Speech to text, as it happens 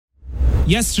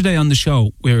Yesterday on the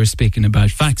show, we were speaking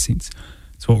about vaccines.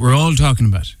 It's what we're all talking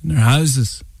about in our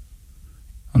houses,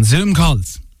 on Zoom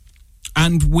calls.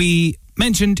 And we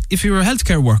mentioned if you were a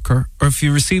healthcare worker or if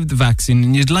you received the vaccine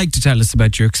and you'd like to tell us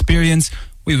about your experience,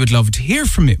 we would love to hear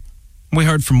from you. We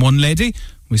heard from one lady.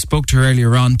 We spoke to her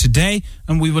earlier on today,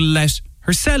 and we will let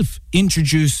herself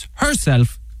introduce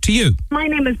herself to you. My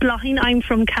name is Blahin. I'm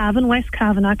from Cavan, West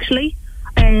Cavan actually.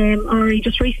 I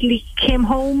just recently came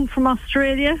home from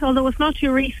Australia, although it's not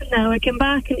too recent now. I came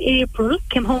back in April,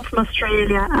 came home from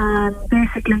Australia, and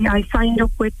basically I signed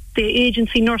up with the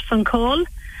agency Nurse on Call,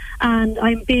 and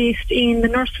I'm based in the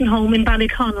nursing home in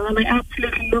Ballyconnell, and I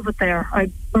absolutely love it there.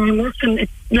 I'm working,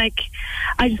 it's like,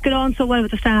 I just get on so well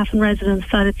with the staff and residents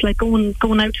that it's like going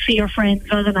out to see your friends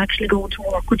rather than actually going to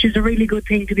work, which is a really good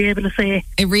thing to be able to say.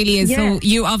 It really is. Yeah. So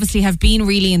you obviously have been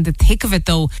really in the thick of it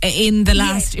though in the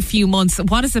last few months.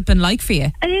 What has it been like for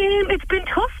you? It's been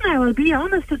tough now, I'll be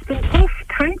honest. It's been tough.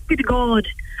 Thanks be to God,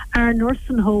 our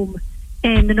nursing home,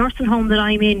 the nursing home that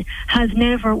I'm in,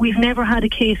 we've never had a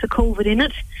case of COVID in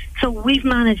it. So we've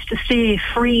managed to stay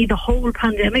free the whole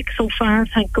pandemic so far,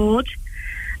 thank God.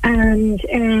 And,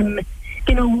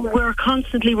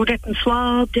 we're getting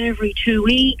swabbed every 2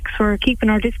 weeks. We're keeping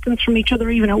our distance from each other,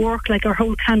 even at work, like our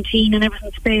whole canteen and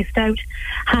everything's spaced out.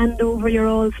 Handover, you're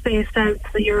all spaced out,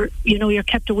 so you're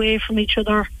kept away from each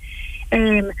other.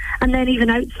 And then even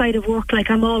outside of work, like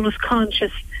I'm always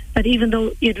conscious that even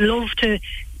though you'd love to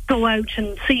go out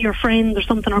and see your friends or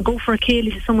something, or go for a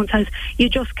ceilidh to someone's house, you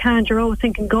just can't. You're always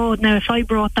thinking, God, now if I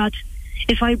brought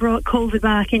COVID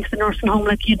back into the nursing home,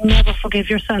 like, you'd never forgive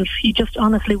yourself. You just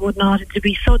honestly would not. It'd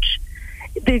be such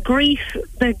the grief,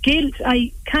 the guilt.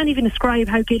 I can't even describe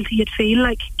how guilty you'd feel.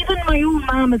 Like, even my own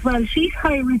mum as well, she's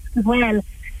high risk as well.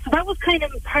 So that was kind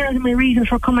of part of my reason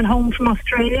for coming home from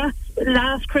Australia.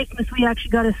 Last Christmas we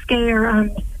actually got a scare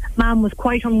and Mum was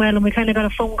quite unwell, and we kind of got a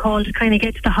phone call to kind of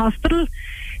get to the hospital.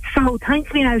 So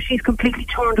thankfully now she's completely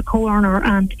turned a corner,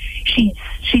 and she's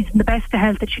in the best of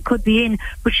health that she could be in,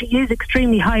 but she is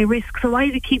extremely high risk. So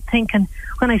I keep thinking,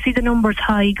 when I see the numbers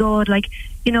high, God, like,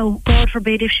 God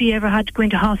forbid if she ever had to go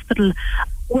into hospital.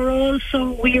 We're all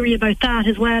so weary about that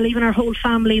as well. Even our whole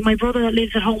family, my brother that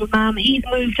lives at home with Mum, he's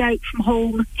moved out from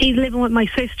home. He's living with my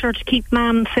sister to keep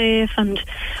Mum safe, and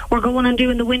we're going and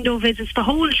doing the window visits. The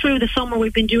whole through the summer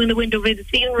we've been doing the window visits,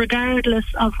 even regardless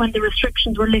of when the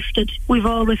restrictions were lifted. We've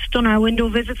always done our window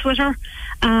visits with her,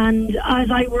 and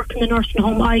as I work in the nursing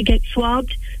home, I get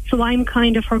swabbed. So I'm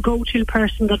kind of her go-to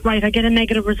person that, right, I get a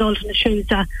negative result on the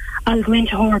Tuesday, I'll go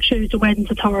into her Tuesday,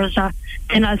 Wednesday, Thursday,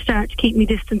 and I'll start to keep me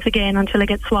distance again until I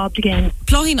get swabbed again.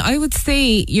 Blahin, I would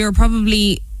say you're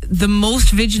probably the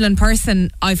most vigilant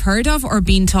person I've heard of or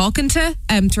been talking to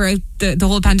throughout the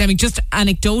whole pandemic, just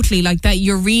anecdotally, like that.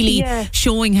 You're really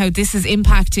showing how this is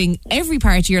impacting every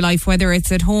part of your life, whether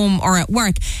it's at home or at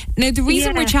work. Now, the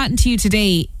reason we're chatting to you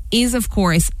today is, of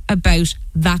course, about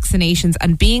vaccinations,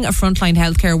 and being a frontline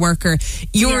healthcare worker,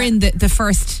 you're in the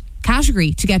first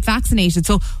category to get vaccinated.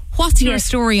 So what's your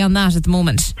story on that at the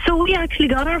moment? So we actually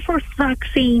got our first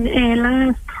vaccine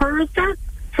last Thursday.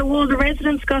 So all the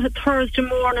residents got it Thursday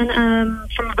morning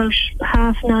from about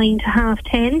 9:30 to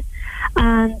 10:30.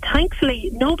 And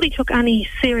thankfully, nobody took any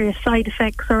serious side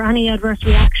effects or any adverse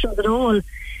reactions at all.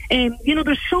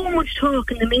 There's so much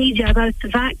talk in the media about the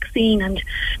vaccine, and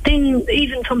then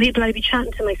even some people I'd be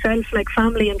chatting to myself, like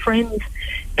family and friends,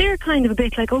 they're kind of a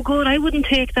bit like, oh God, I wouldn't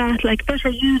take that, like, better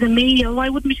you than me, or I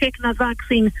wouldn't be taking that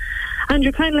vaccine. And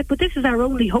you're kind of like, but this is our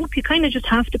only hope. You kind of just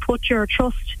have to put your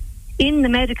trust in the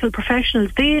medical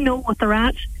professionals. They know what they're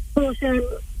at. But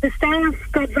the staff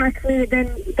got vaccinated then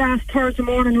last Thursday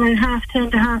morning around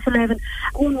 10:30 to 11:30.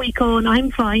 1 week on, I'm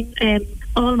fine.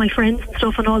 All my friends and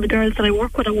stuff, and all the girls that I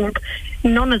work with at work,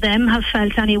 none of them have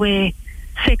felt any way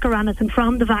sick or anything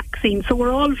from the vaccine. So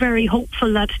we're all very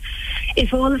hopeful that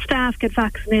if all the staff get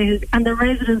vaccinated and the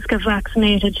residents get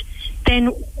vaccinated,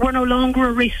 then we're no longer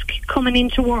a risk coming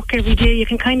into work every day. You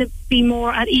can kind of be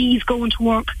more at ease going to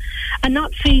work and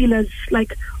not feel as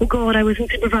like, oh God, I was in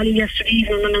Timber Valley yesterday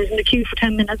evening and I was in the queue for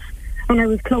 10 minutes and I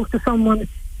was close to someone,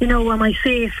 am I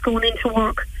safe going into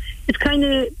work? It kind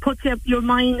of puts your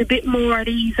mind a bit more at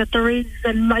ease that there is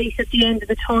a light at the end of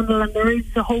the tunnel, and there is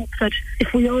a hope that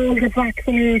if we all get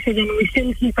vaccinated and we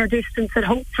still keep our distance, that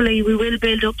hopefully we will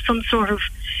build up some sort of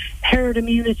herd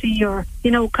immunity, or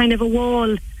kind of a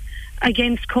wall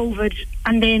against COVID,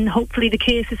 and then hopefully the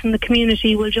cases in the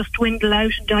community will just dwindle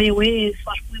out and die away, is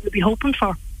what we would be hoping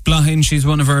for. Blahin, she's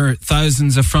one of our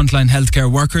thousands of frontline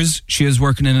healthcare workers. She is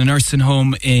working in a nursing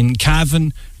home in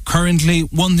Cavan currently.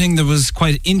 One thing that was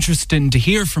quite interesting to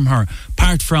hear from her,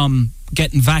 apart from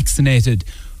getting vaccinated,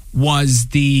 was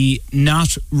the not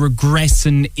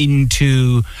regressing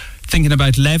into thinking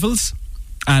about levels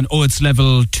and, it's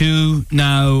level 2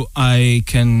 now, I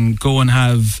can go and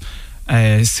have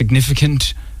a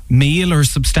significant meal or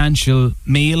substantial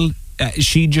meal.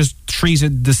 She just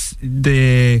treated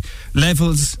the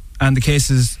levels and the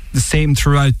cases the same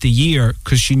throughout the year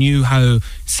because she knew how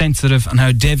sensitive and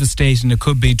how devastating it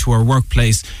could be to her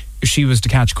workplace if she was to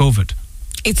catch COVID.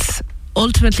 It's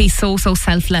ultimately so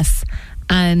selfless,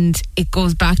 and it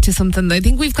goes back to something that I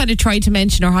think we've kind of tried to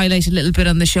mention or highlight a little bit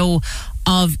on the show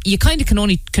of you kind of can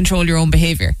only control your own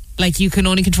behaviour. Like, you can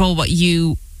only control what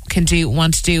you can do,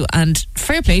 want to do, and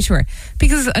fair play to her,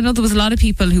 because I know there was a lot of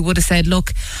people who would have said,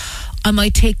 look, I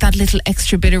might take that little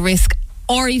extra bit of risk,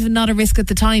 or even not a risk at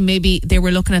the time. Maybe they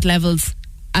were looking at levels,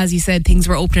 as you said, things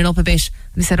were opening up a bit,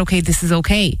 and they said, okay, this is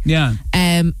okay. Yeah.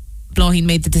 Bláithín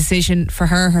made the decision for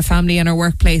her family and her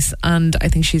workplace, and I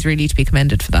think she's really to be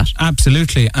commended for that.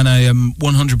 Absolutely, and I am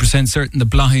 100% certain that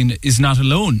Bláithín is not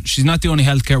alone. She's not the only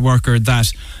healthcare worker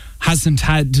that hasn't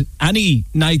had any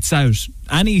nights out,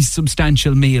 any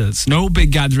substantial meals, no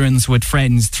big gatherings with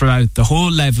friends throughout the whole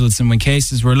levels, and when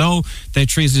cases were low, they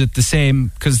treated it the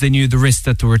same because they knew the risk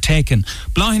that they were taking.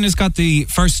 Bláithín has got the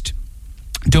first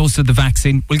dose of the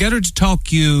vaccine. We'll get her to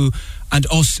talk you and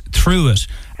us through it.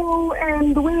 So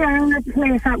the way our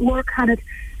place at work had it,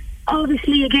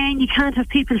 obviously, again, you can't have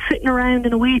people sitting around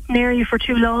in a waiting area for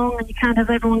too long, and you can't have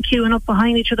everyone queuing up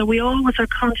behind each other. We always are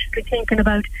consciously thinking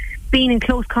about being in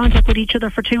close contact with each other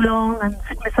for too long and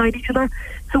sitting beside each other.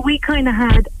 So we kind of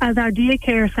had, as our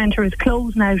daycare centre is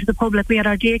closed now to the public, we had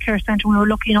our daycare centre, we were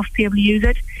lucky enough to be able to use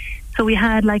it. So we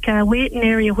had like a waiting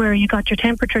area where you got your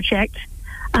temperature checked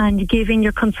and you gave in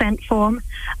your consent form,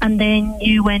 and then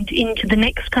you went into the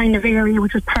next kind of area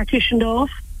which was partitioned off,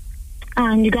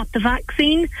 and you got the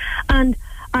vaccine. And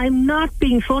I'm not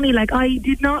being funny, like, I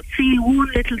did not feel one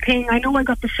little thing. I know I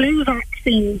got the flu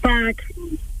vaccine back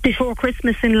before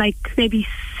Christmas in like maybe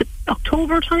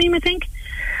October time, I think,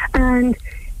 and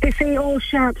they say, oh,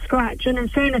 sharp scratch, and in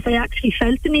fairness, I actually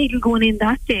felt the needle going in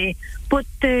that day. But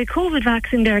the COVID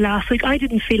vaccine there last week, I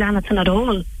didn't feel anything at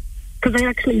all, because I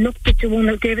actually looked at the one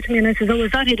that gave it to me and I said, oh,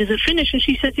 is that it? Is it finished? And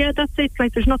she said, yeah, that's it.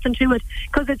 Like, there's nothing to it,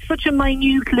 because it's such a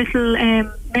minute little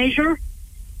measure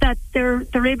that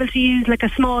they're able to use like a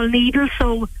small needle,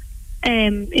 so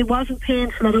it wasn't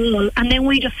painful at all. And then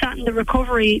we just sat in the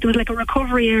recovery. There was like a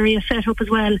recovery area set up as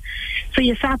well, so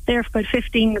you sat there for about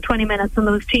 15 or 20 minutes, and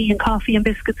there was tea and coffee and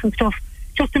biscuits and stuff,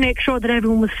 just to make sure that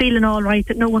everyone was feeling all right,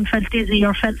 that no one felt dizzy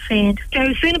or felt faint. I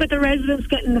was saying about the residents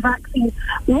getting the vaccine.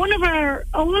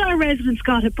 All our residents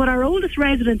got it, but our oldest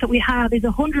resident that we have is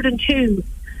 102,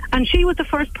 and she was the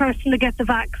first person to get the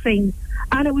vaccine.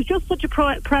 And it was just such a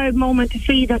proud moment to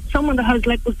see that someone that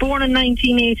was born in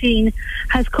 1918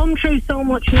 has come through so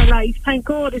much in her life, thank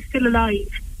God is still alive,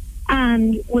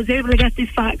 and was able to get this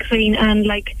vaccine. And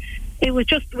it was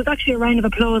actually a round of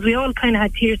applause. We all kind of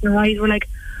had tears in our eyes. We're like,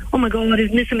 oh my God,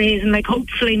 isn't this amazing? Like,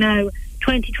 hopefully now,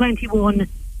 2021,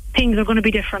 things are going to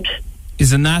be different.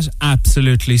 Isn't that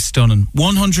absolutely stunning?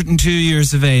 102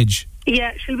 years of age.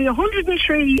 Yeah, she'll be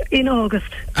 103 in August.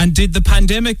 And did the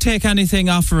pandemic take anything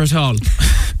off her at all?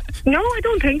 No, I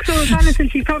don't think so. If anything,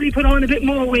 she probably put on a bit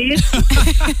more weight.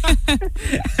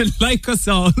 Like us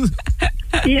all.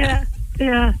 Yeah.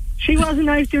 She wasn't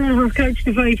out doing her couch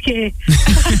to 5K.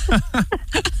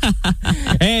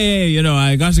 Hey,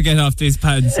 I got to get off these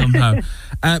pads somehow.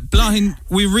 Bláithín,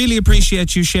 we really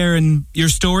appreciate you sharing your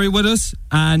story with us,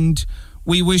 and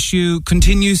we wish you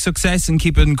continued success in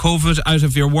keeping COVID out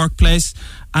of your workplace,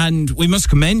 and we must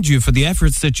commend you for the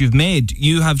efforts that you've made.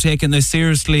 You have taken this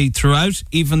seriously throughout,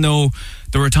 even though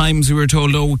there were times we were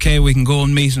told, oh, okay, we can go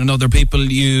and meet and other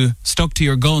people. You stuck to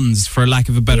your guns, for lack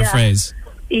of a better phrase.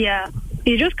 Yeah,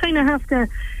 you just kind of have to,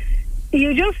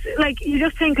 you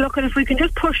just think, look, if we can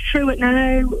just push through it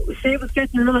now, say it was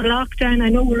getting another lockdown. I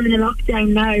know we're in a lockdown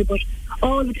now, but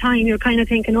all the time you're kind of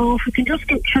thinking, oh, if we can just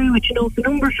get through it, if the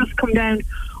numbers just come down,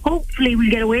 hopefully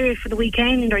we'll get away for the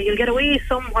weekend, or you'll get away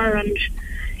somewhere and,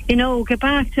 get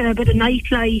back to a bit of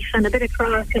nightlife and a bit of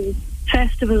crack and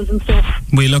festivals and stuff.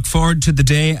 We look forward to the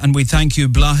day, and we thank you,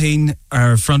 Bláithín,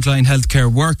 our frontline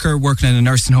healthcare worker working in a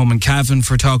nursing home in Cavan,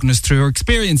 for talking us through her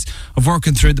experience of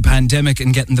working through the pandemic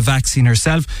and getting the vaccine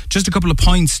herself. Just a couple of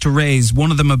points to raise.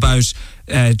 One of them about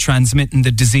transmitting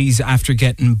the disease after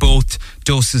getting both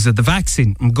doses of the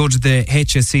vaccine. And go to the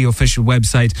HSE official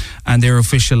website and their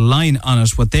official line on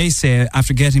it. What they say,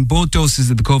 after getting both doses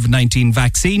of the COVID-19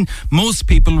 vaccine, most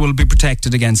people will be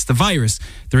protected against the virus.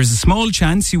 There is a small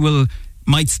chance you will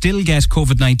might still get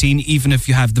COVID-19 even if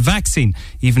you have the vaccine.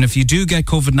 Even if you do get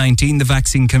COVID-19, the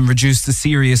vaccine can reduce the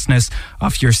seriousness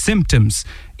of your symptoms.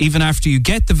 Even after you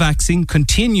get the vaccine,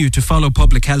 continue to follow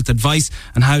public health advice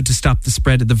on how to stop the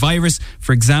spread of the virus.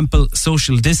 For example,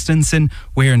 social distancing,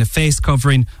 wearing a face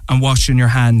covering and washing your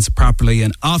hands properly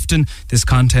and often. This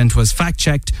content was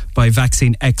fact-checked by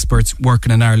vaccine experts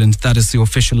working in Ireland. That is the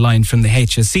official line from the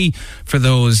HSE. For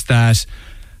those that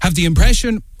have the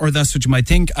impression, or that's what you might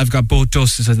think, I've got both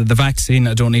doses of the vaccine,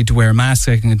 I don't need to wear a mask,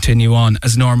 I can continue on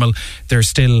as normal. They're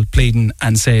still pleading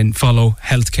and saying follow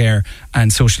healthcare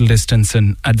and social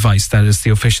distancing advice. That is the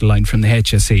official line from the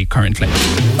HSE currently.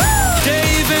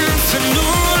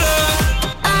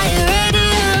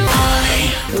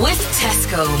 With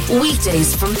Tesco,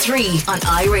 weekdays from 3 on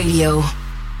iRadio.